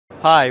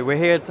Hi, we're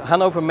here at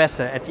Hannover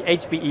Messe at the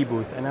HPE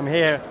booth, and I'm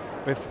here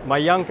with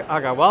Mayank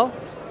Agarwal.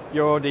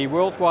 You're the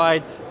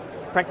worldwide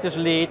practice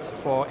lead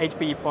for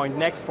HPE Point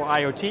Next for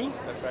IoT.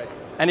 That's right.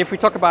 And if we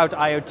talk about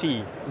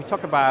IoT, we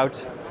talk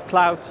about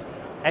cloud,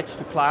 edge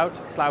to cloud,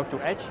 cloud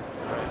to edge.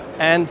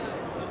 And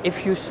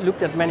if you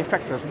look at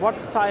manufacturers, what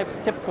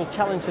typical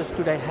challenges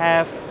do they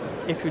have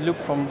if you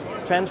look from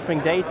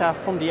transferring data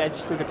from the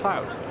edge to the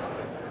cloud?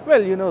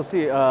 Well,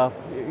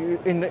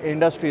 in the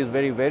industry is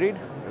very varied,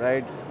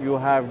 right? You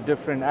have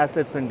different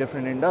assets in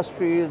different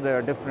industries, there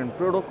are different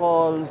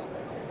protocols.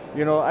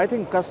 I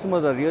think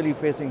customers are really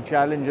facing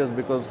challenges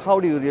because how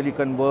do you really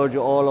converge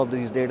all of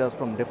these data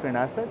from different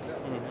assets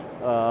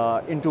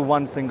into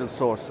one single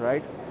source,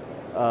 right?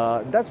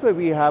 That's where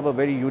we have a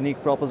very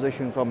unique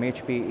proposition from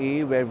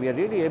HPE, where we are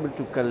really able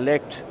to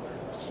collect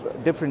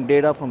different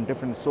data from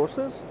different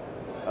sources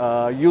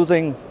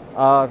using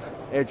our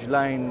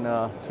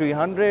Edgeline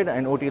 300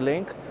 and OT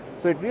Link.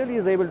 So it really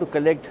is able to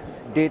collect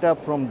data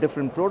from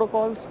different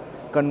protocols,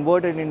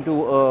 convert it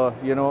into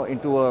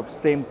a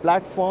same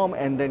platform,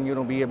 and then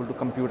be able to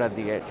compute at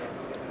the edge.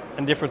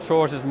 And different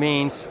sources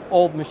means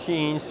old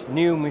machines,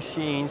 new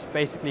machines,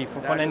 basically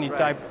for any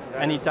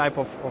type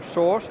of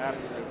source.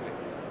 Absolutely.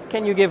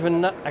 Can you give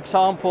an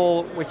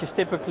example which is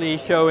typically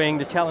showing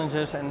the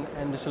challenges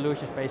and the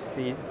solutions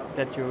basically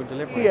that you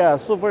deliver? Yeah,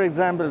 so for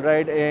example,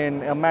 right,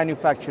 in a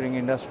manufacturing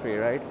industry,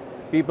 right,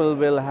 people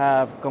will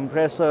have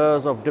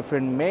compressors of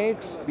different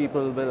makes,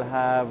 people will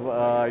have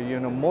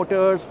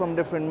motors from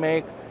different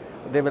make,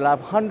 they will have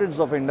hundreds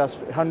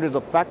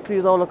of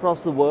factories all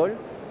across the world.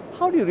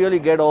 How do you really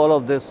get all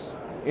of this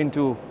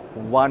into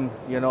one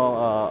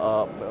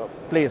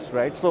place,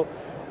 right? So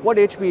what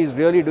HPE is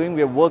really doing,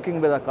 we are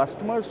working with our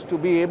customers to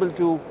be able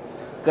to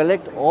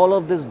collect all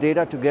of this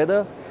data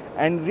together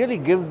and really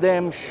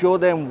show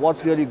them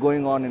what's really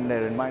going on in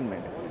their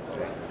environment.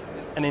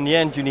 And in the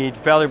end, you need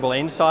valuable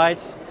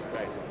insights,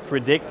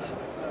 predict,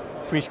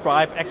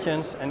 prescribe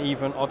actions, and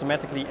even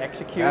automatically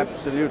execute.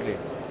 Absolutely.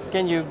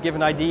 Can you give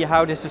an idea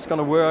how this is going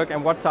to work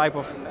and what type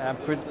of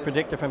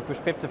predictive and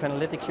prescriptive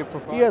analytics you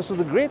provide? Yeah, so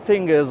the great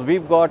thing is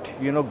we've got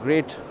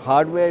great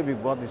hardware,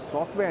 we've got the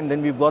software, and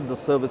then we've got the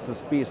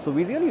services piece. So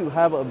we really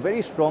have a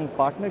very strong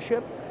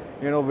partnership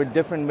with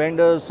different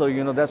vendors. So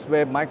that's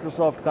where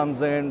Microsoft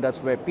comes in, that's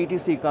where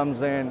PTC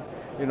comes in.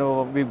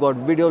 We've got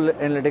video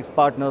analytics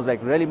partners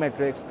like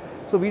Relimetrics.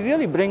 So we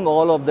really bring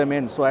all of them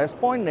in. So as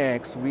Point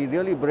Next, we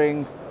really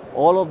bring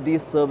all of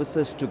these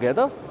services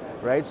together.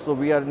 Right, so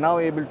we are now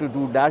able to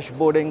do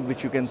dashboarding,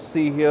 which you can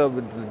see here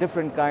with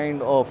different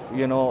kind of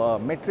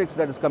metrics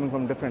that is coming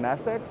from different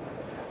assets.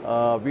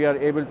 We are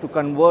able to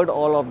convert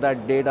all of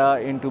that data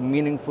into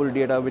meaningful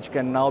data, which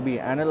can now be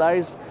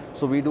analyzed.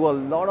 So we do a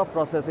lot of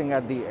processing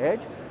at the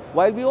edge,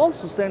 while we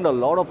also send a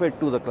lot of it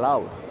to the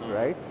cloud,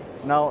 right?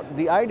 Now,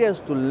 the idea is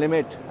to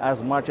limit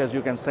as much as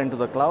you can send to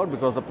the cloud,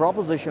 because the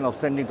proposition of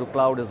sending to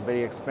cloud is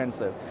very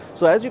expensive.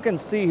 So as you can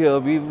see here,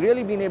 we've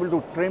really been able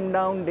to trim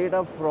down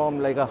data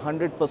from like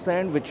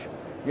 100%, which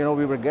we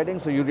were getting.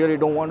 So you really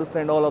don't want to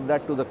send all of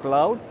that to the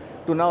cloud,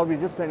 to now we're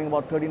just sending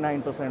about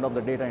 39% of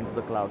the data into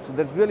the cloud. So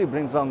that really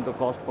brings down the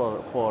cost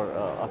for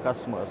our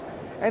customers.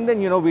 And then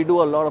we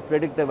do a lot of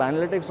predictive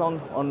analytics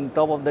on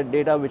top of that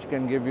data, which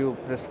can give you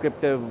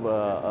prescriptive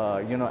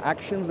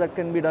actions that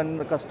can be done in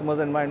the customer's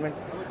environment.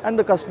 And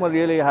the customer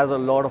really has a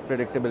lot of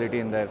predictability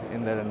in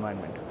their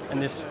environment.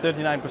 And this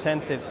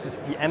 39% is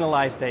the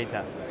analyzed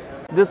data?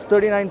 This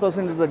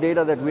 39% is the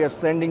data that we are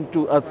sending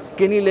to a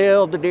skinny layer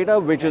of the data,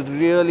 which is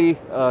really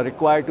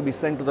required to be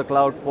sent to the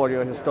cloud for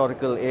your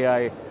historical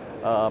AI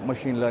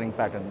machine learning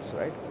patterns,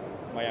 right?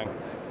 Mayank,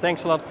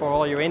 thanks a lot for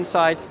all your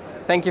insights.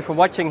 Thank you for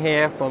watching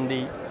here from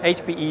the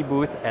HPE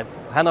booth at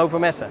Hannover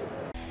Messe.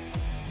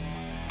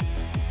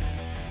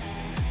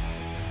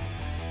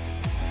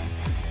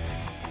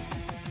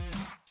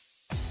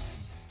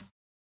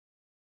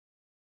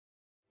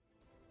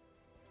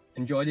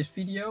 Enjoy this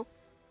video?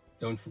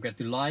 Don't forget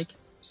to like,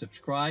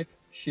 subscribe,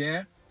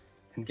 share,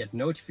 and get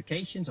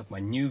notifications of my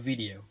new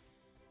video.